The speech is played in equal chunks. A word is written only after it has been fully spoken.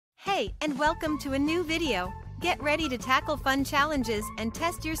Hi, and welcome to a new video. Get ready to tackle fun challenges and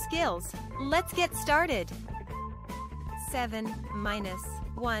test your skills. Let's get started. 7 minus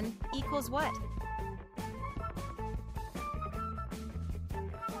 1 equals what?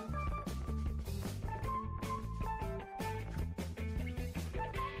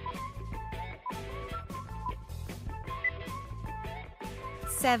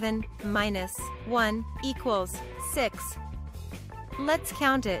 Seven minus 1 equals 6. Let's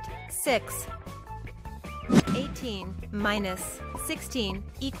count it. 6. 18 minus 16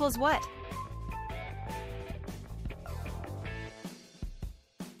 equals what?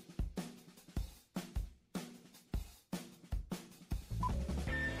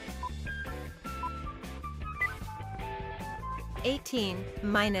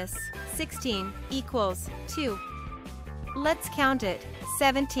 Minus 16 equals 2. Let's count it.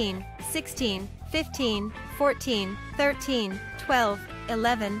 17, 16, 15, 14, 13, 12,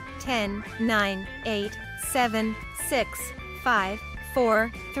 11, 10, 9, 8, 7, 6, 5,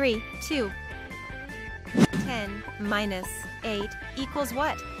 4, 3, 2. 10 minus 8 equals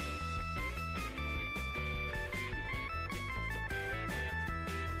what?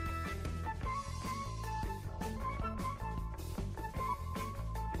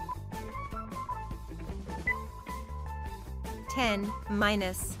 Ten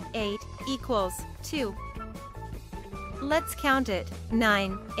minus 8 equals 2. Let's count it.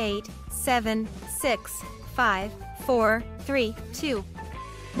 9, 8, 7, 6, 5, 4, 3, 2.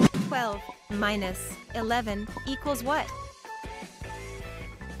 12 minus 11 equals what?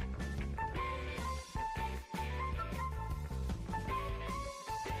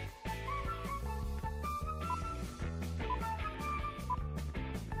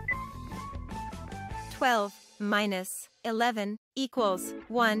 Twelve minus 11 equals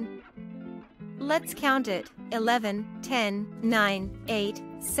 1. Let's count it. 11, 10, 9, 8,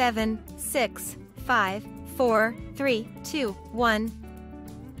 7, 6, 5, 4, 3, 2, 1.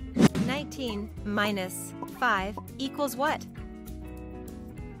 19 minus 5 equals what?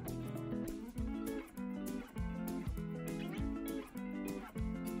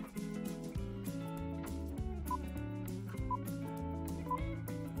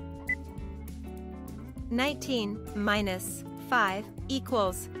 Nineteen minus 5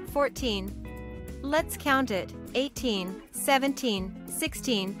 equals 14. Let's count it. 18, 17,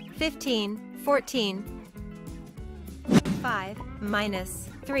 16, 15, 14. 5 minus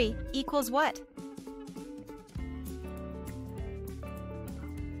 3 equals what?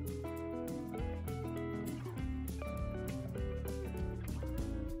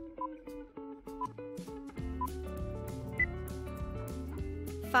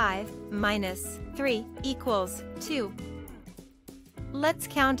 Five minus 3 equals 2. Let's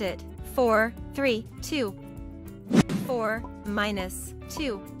count it. 4, 3, 2. 4 minus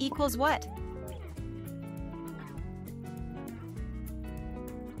 2 equals what?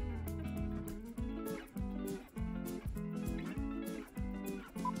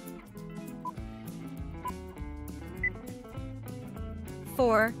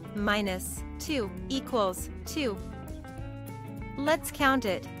 Four minus 2 equals 2. Let's count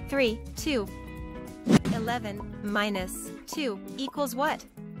it. 3, 2. 11 minus 2 equals what?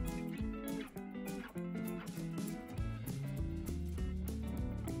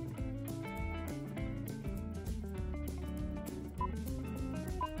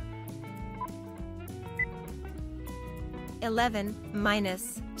 Eleven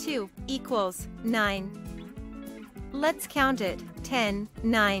minus 2 equals 9. Let's count it. 10,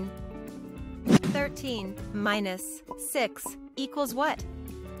 9. 13 minus 6 equals what?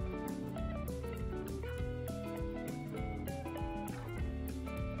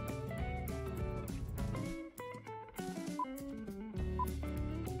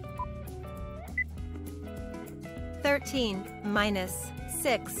 Minus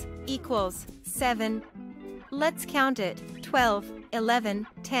 6 equals 7. Let's count it. 12, 11,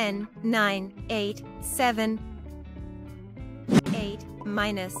 10, 9, 8, 7. 8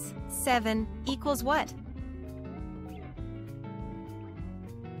 minus 7 equals what?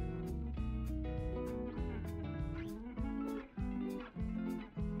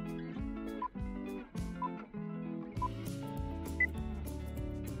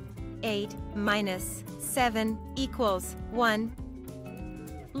 Eight minus 7 equals 1.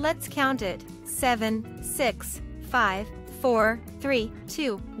 Let's count it. 7, 6, 5, 4, 3,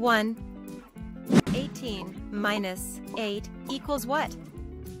 2, 1. 18 minus 8 equals what?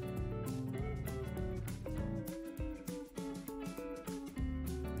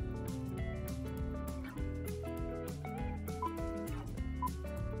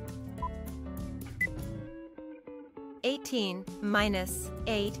 18 minus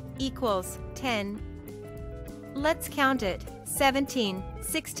 8 equals 10. Let's count it. 17,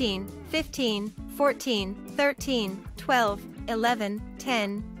 16, 15, 14, 13, 12, 11,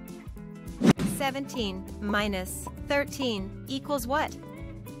 10. 17 minus 13 equals what?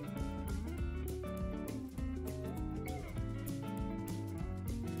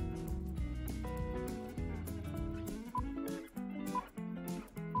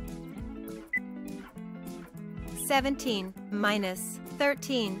 Seventeen minus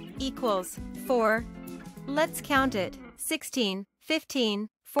 13 equals 4. Let's count it. 16, 15,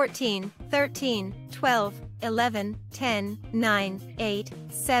 14, 13, 12, 11, 10, 9, 8,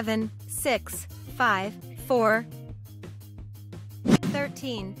 7, 6, 5, 4.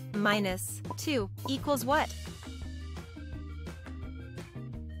 13 minus 2 equals what?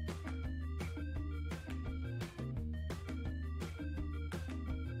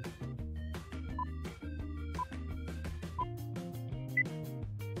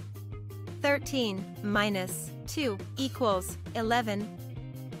 Thirteen minus 2 equals 11.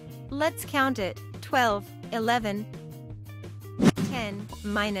 Let's count it. 12, 11. 10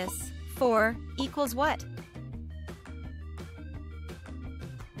 minus 4 equals what?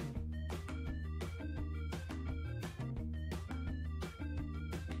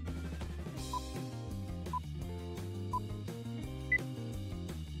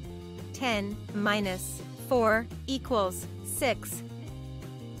 Ten minus 4 equals 6.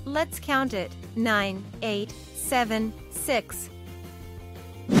 Let's count it. 9, 8, 7, 6.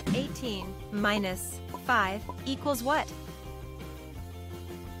 18 minus 5 equals what?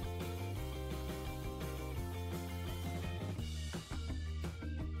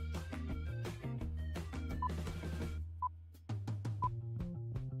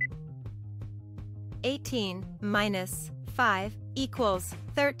 Eighteen minus 5 equals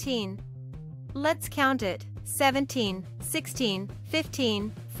 13. Let's count it. 17, 16,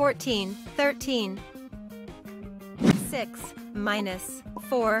 15, 14, 13. 6 minus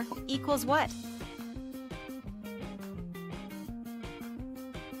 4 equals what?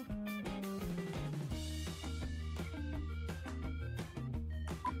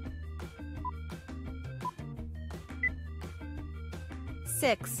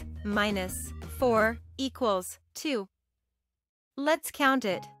 Six minus 4 equals 2. Let's count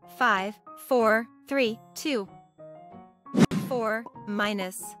it. 5, 4, 3, 2. 4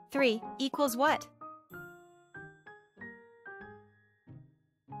 minus 3 equals what?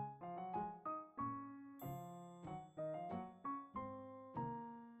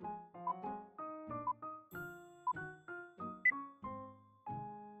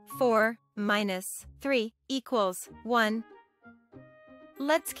 Four minus 3 equals 1.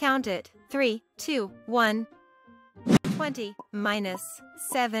 Let's count it. 3, 2, 1. 20 minus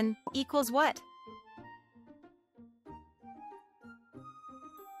 7 equals what?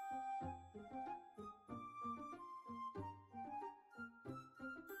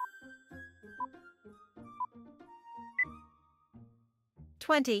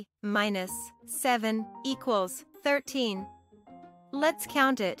 Twenty minus 7 equals 13. Let's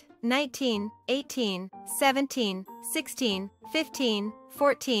count it. 19, 18, 17, 16, 15,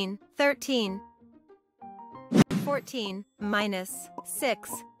 14, 13. 14 minus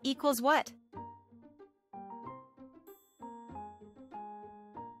 6 equals what?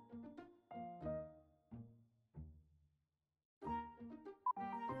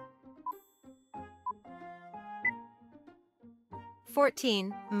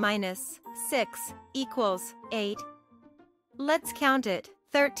 Fourteen minus 6 equals 8. Let's count it.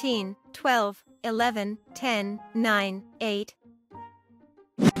 13, 12, 11, 10, 9, 8.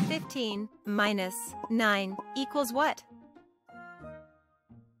 15 minus 9 equals what?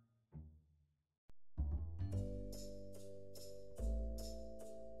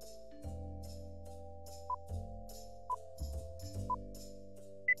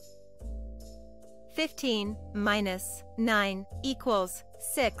 Fifteen minus 9 equals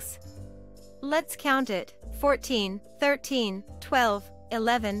 6. Let's count it. 14, 13, 12,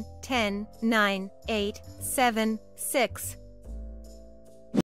 11, 10, 9, 8, 7, 6.